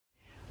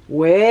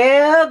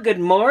Well, good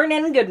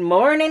morning, good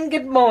morning,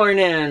 good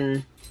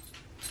morning.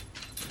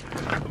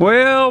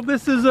 Well,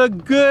 this is a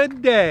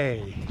good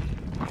day.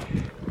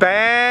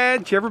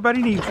 Badge,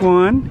 everybody needs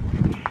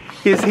one,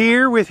 is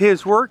here with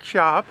his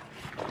workshop,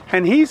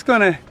 and he's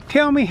gonna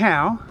tell me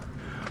how,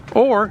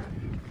 or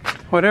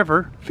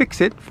whatever, fix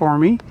it for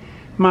me,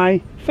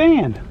 my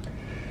fan,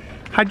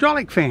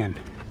 hydraulic fan.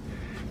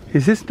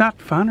 Is this not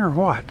fun or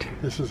what?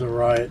 This is a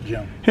riot,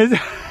 Jim. Is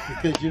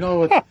Because you know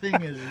what the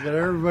thing is that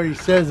everybody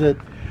says that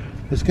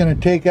it's going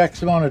to take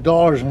X amount of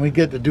dollars and we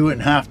get to do it in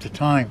half the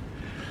time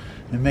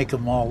and make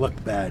them all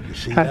look bad, you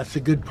see. That's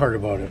the good part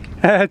about it.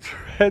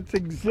 That's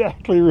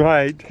exactly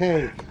right.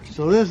 Okay,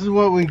 so this is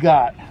what we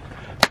got.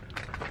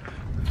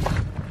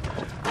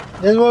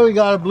 This is what we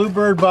got, a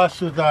Bluebird bus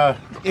with a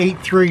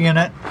 8.3 in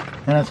it,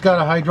 and it's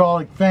got a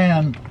hydraulic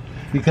fan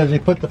because they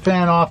put the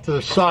fan off to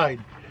the side.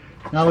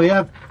 Now we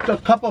have a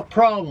couple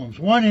problems.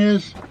 One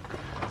is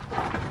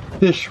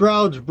this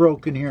shroud's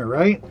broken here,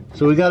 right?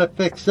 So we got to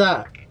fix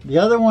that. The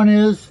other one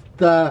is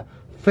the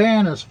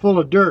fan is full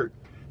of dirt.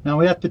 Now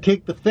we have to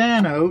take the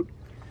fan out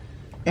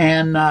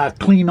and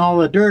clean all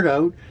the dirt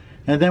out,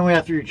 and then we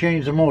have to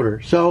change the motor.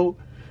 So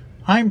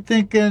I'm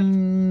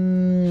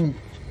thinking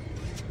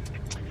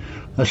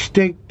a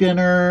steak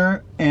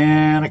dinner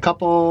and a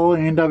couple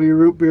A&W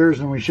root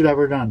beers, and we should have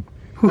her done.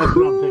 That's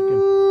what I'm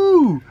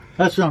thinking.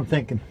 That's what I'm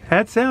thinking.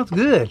 That sounds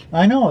good.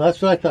 I know,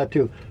 that's what I thought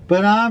too.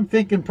 But I'm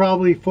thinking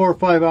probably 4 or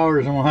 5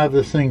 hours and we'll have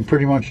this thing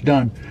pretty much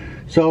done.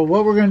 So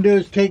what we're going to do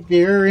is take the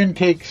air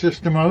intake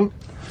system out.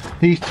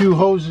 These two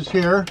hoses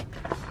here.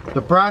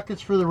 The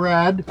brackets for the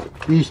rad.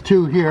 These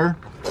two here.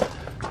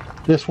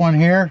 This one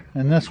here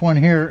and this one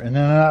here. And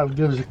then that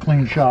gives a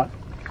clean shot.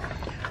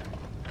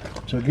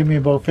 So give me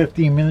about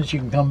 15 minutes. You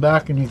can come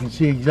back and you can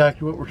see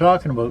exactly what we're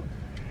talking about.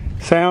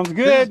 Sounds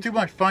good. This is too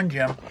much fun,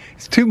 Jim.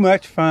 It's too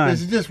much fun.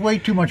 This is just way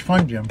too much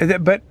fun, Jim.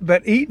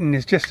 But eating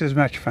is just as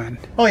much fun.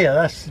 Oh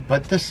yeah,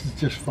 but this is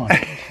just fun.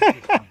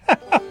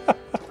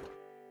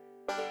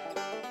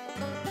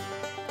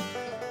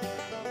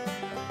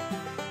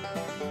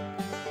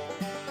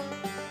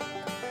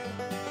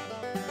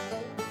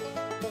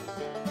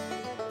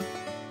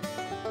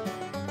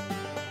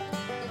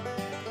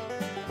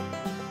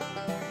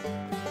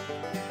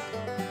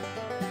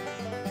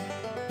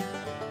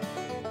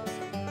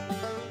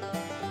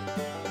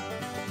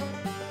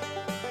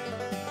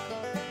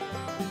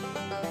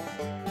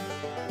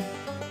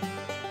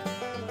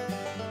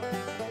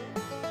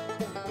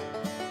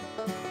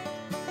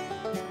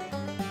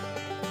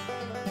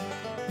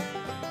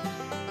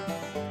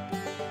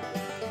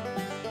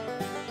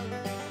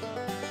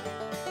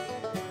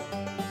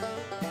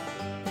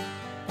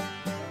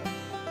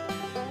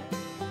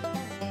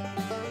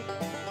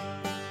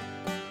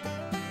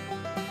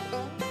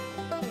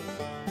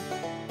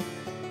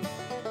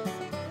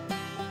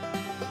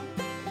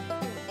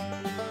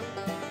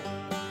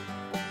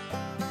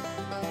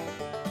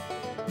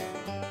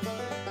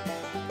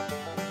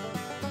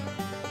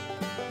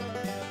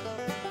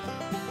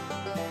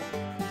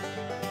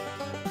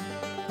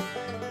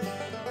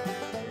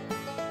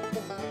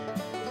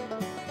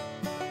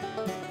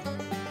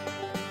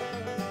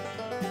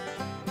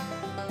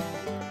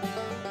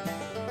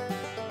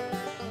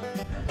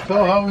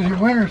 So how was your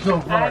winter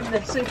so far? I'm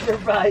the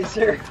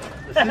supervisor.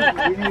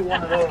 We need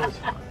one of those.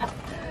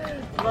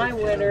 My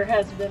winter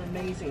has been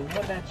amazing. How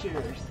about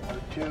yours?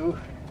 Two.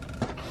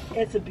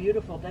 It's a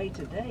beautiful day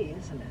today,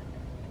 isn't it?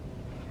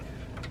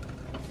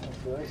 That's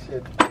what I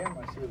said to Jim.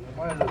 I said, we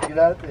might as well get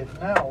at this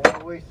now.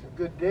 Why waste a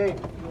good day?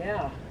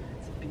 Yeah,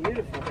 it's a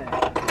beautiful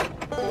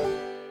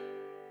day.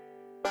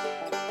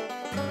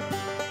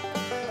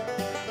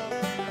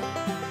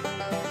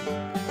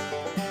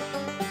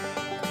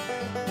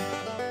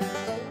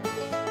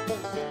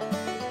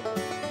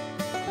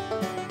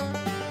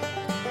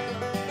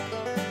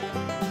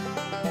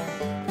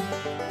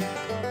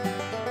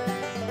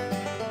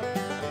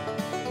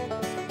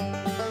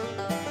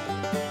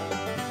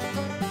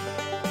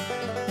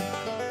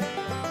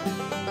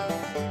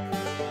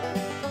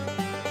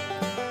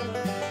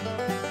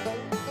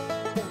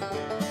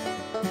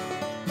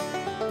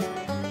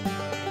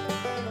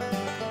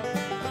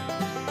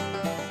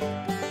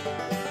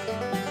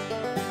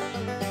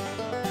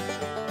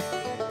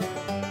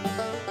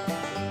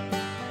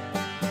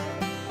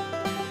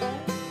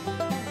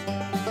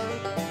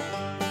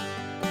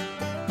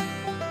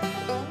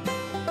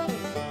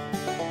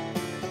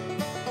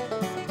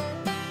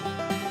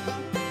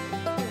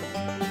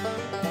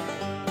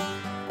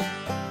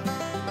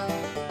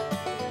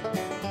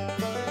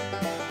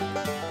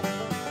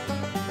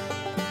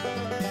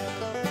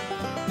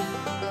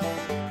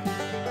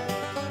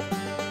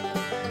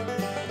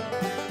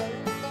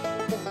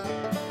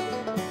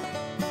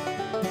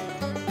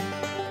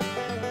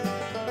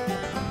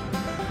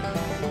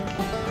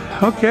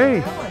 Okay.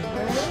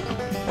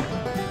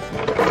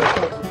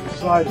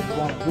 Decided to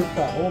want to rip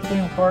that whole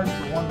thing apart for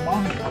one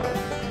month.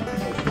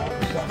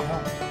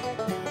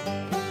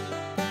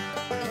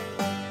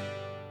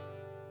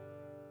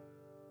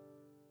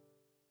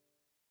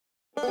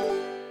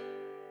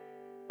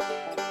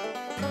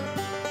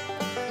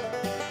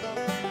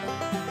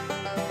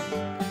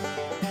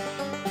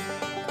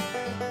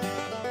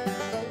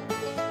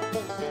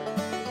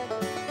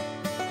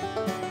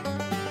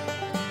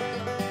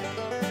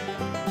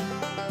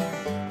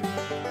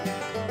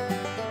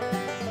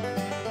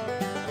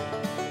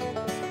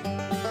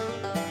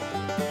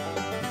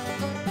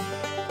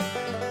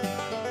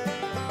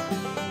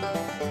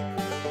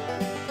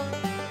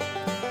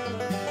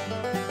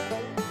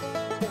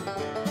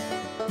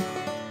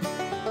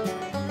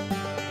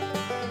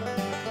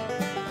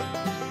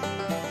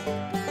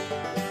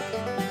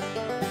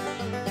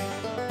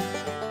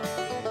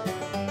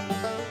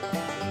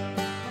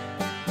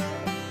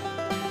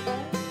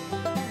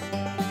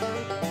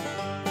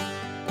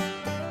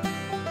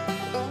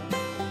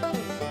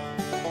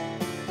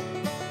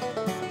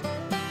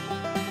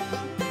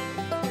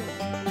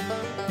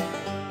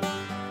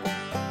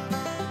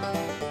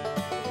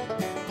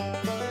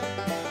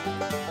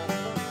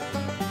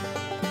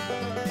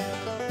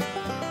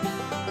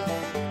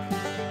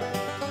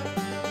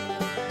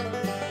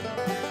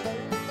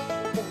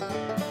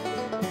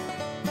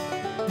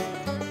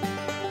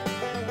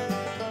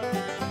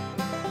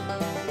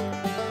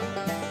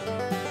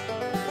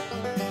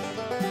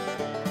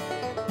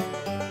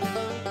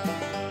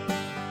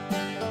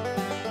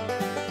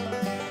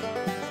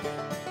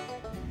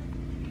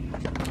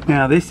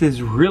 Now this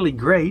is really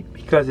great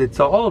because it's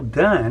all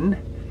done.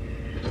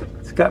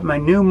 It's got my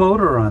new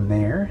motor on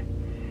there.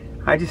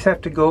 I just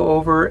have to go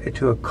over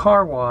to a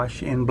car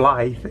wash in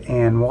Blythe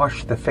and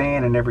wash the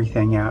fan and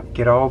everything out,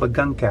 get all the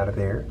gunk out of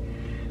there.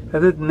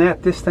 Other than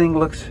that, this thing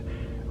looks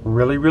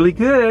really, really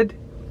good.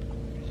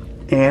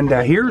 And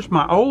here's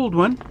my old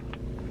one.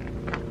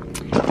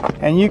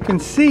 And you can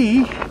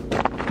see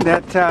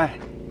that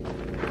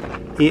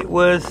it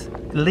was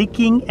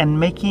leaking and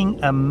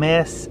making a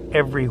mess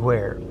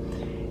everywhere.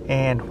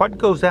 And what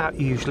goes out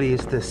usually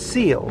is the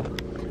seal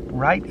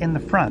right in the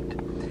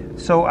front.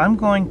 So I'm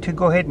going to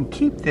go ahead and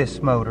keep this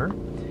motor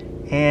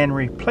and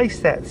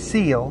replace that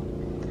seal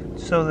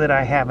so that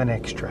I have an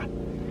extra.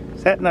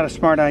 Is that not a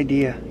smart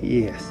idea?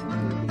 Yes.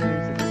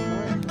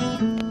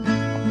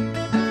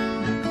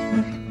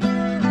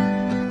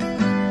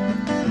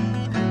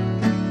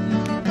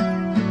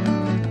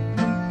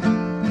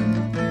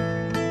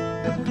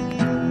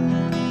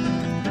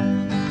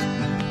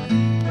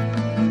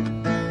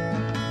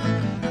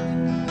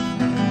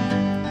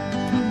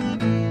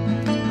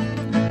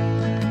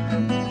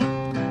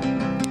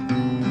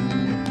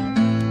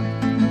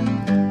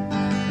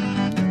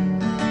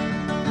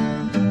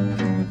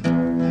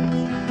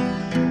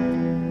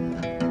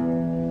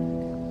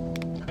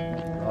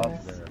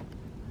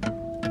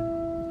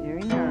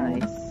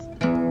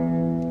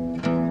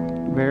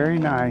 Very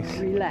nice.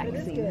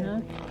 Relaxing,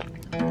 huh?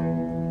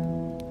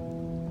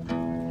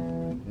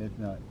 It's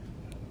not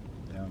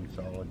down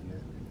solid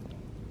yet.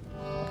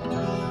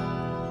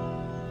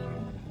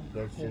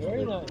 That's just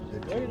Very the, nice. the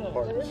Very two nice.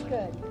 parts. That's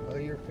good. Oh,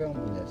 you're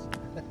filming this.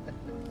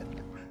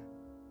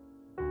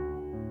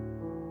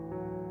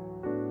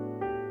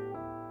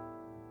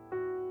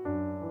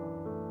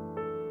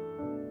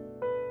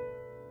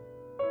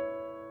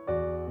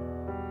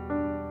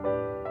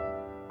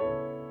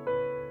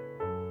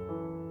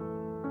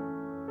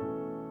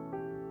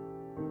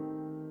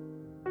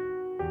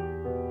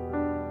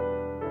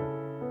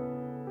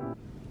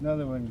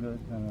 Another one goes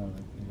kind of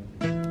like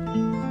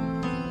this.